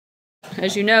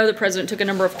As you know, the president took a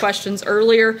number of questions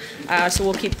earlier, so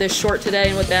we'll keep this short today,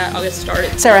 and with that, I'll get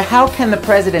started. Sarah, how can the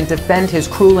president defend his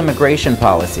cruel immigration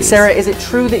policies? Sarah, is it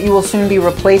true that you will soon be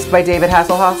replaced by David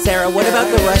Hasselhoff? Sarah, what about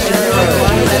the Russian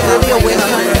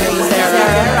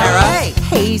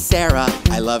Hey, Sarah,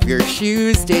 I love your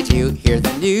shoes. Did you hear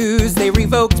the news? They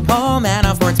revoked Paul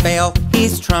Manafort's bail.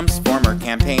 He's Trump's former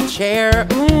campaign chair.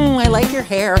 I like your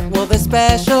hair. Will the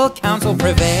special counsel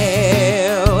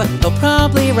prevail? He'll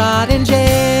probably rot in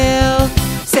jail.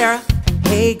 Sarah,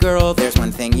 hey girl, there's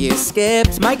one thing you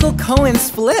skipped. Michael Cohen's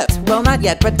flipped. Well, not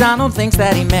yet, but Donald thinks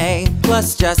that he may.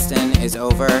 Plus, Justin is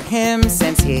over him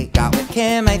since he got with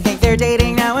Kim. I think they're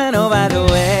dating now, and oh, by the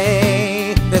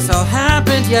way, this all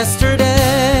happened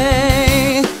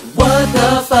yesterday. What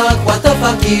the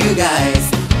fuck, you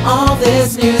guys? All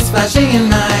this news flashing in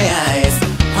my eyes.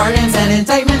 Pardons and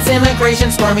indictments,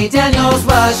 immigration, Stormy Daniels,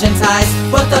 Russian ties.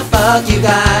 What the fuck, you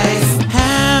guys?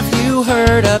 Have you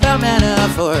heard about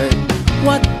Manafort?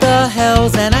 What the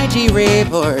hell's an IG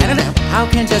report? I don't know. How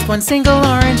can just one single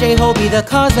orange a-hole be the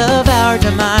cause of our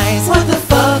demise? What the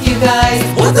fuck, you guys?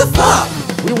 What the fuck?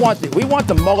 We want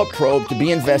the Mueller probe to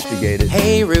be investigated.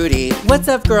 Hey, Rudy. What's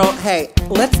up, girl? Hey,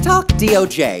 let's talk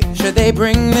DOJ. Should they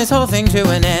bring this whole thing to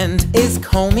an end? Is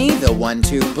Comey the one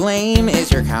to blame? Is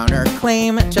your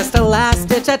counterclaim just a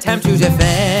last-ditch attempt to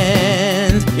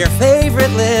defend your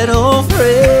favorite little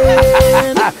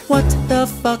friend? What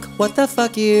the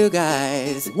fuck, you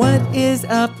guys? What is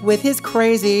up with his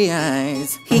crazy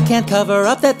eyes? He can't cover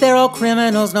up that they're all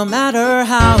criminals no matter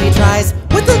how he tries.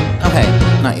 What the? Okay,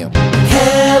 not you.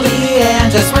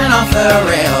 Kellyanne just went off the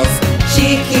rails.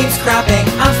 She keeps crapping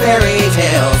on fairy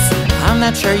tales. I'm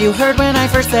not sure you heard when I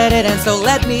first said it, and so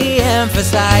let me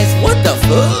emphasize. What the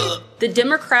fuck? The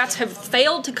Democrats have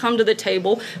failed to come to the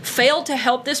table, failed to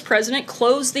help this president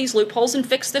close these loopholes and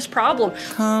fix this problem.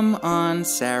 Come on,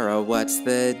 Sarah, what's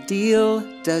the deal?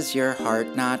 Does your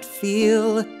heart not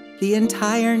feel? The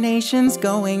entire nation's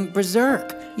going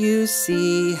berserk. You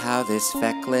see how this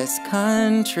feckless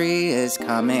country is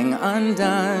coming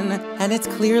undone, and it's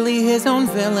clearly his own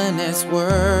villainous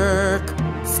work.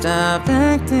 Stop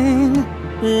acting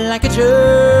like a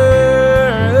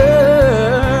jerk.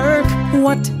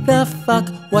 What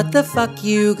the fuck,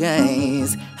 you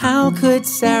guys? How could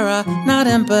Sarah not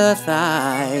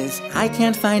empathize? I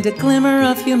can't find a glimmer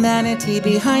of humanity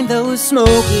behind those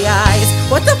smoky eyes.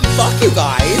 What the fuck, you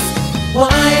guys?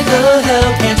 Why the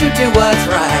hell can't you do what's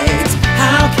right?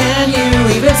 How can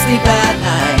you even sleep at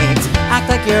night? Act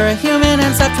like you're a human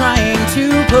and stop trying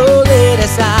to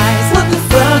politicize. What the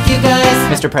fuck, you guys?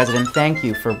 Mr. President, thank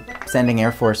you for sending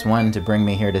Air Force One to bring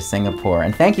me here to Singapore.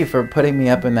 And thank you for putting me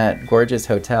up in that gorgeous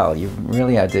hotel. You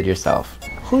really outdid yourself.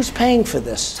 Who's paying for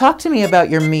this? Talk to me about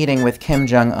your meeting with Kim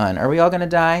Jong-un. Are we all gonna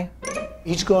die?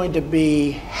 He's going to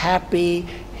be happy.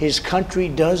 His country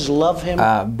does love him.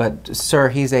 But sir,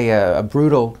 he's a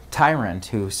brutal tyrant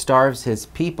who starves his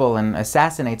people and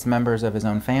assassinates members of his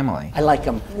own family. I like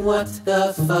him. What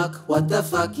the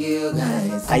fuck, you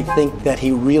guys? I think that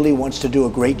he really wants to do a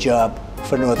great job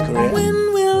for North Korea.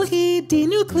 When will he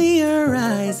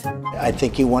denuclearize? I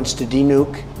think he wants to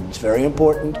denuke. It's very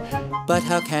important. But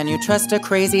how can you trust a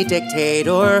crazy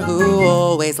dictator who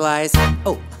always lies?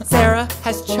 Oh, Sarah,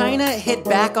 has China hit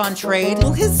back on trade?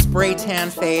 Will his spray tan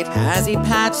fade? Has he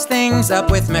patched things up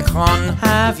with Macron?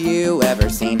 Have you ever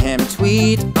seen him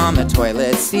tweet on the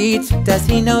toilet seat? Does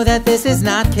he know that this is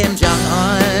not Kim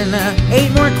Jong-un?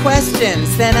 8 more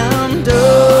questions, then I'm done.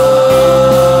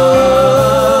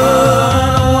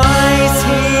 Why is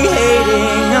he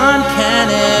hating on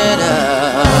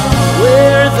Canada?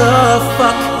 Where the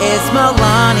fuck is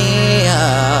Melania?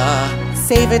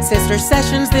 Save it, Sister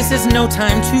Sessions, this is no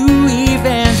time to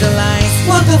evangelize.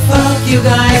 What the fuck, you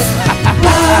guys?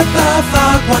 What the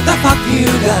fuck,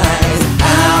 you guys?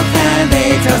 How can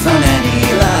they tell so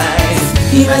many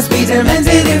lies? He must be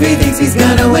demented if he thinks he's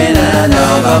gonna win a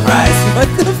Nobel Prize. What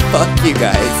the fuck, you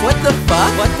guys? What the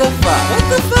fuck? What the fuck? What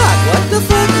the fuck? What the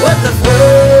fuck? What the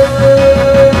fuck?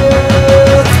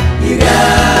 You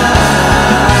guys?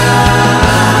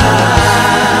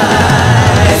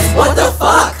 What the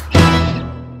fuck?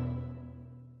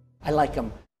 I like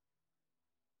him.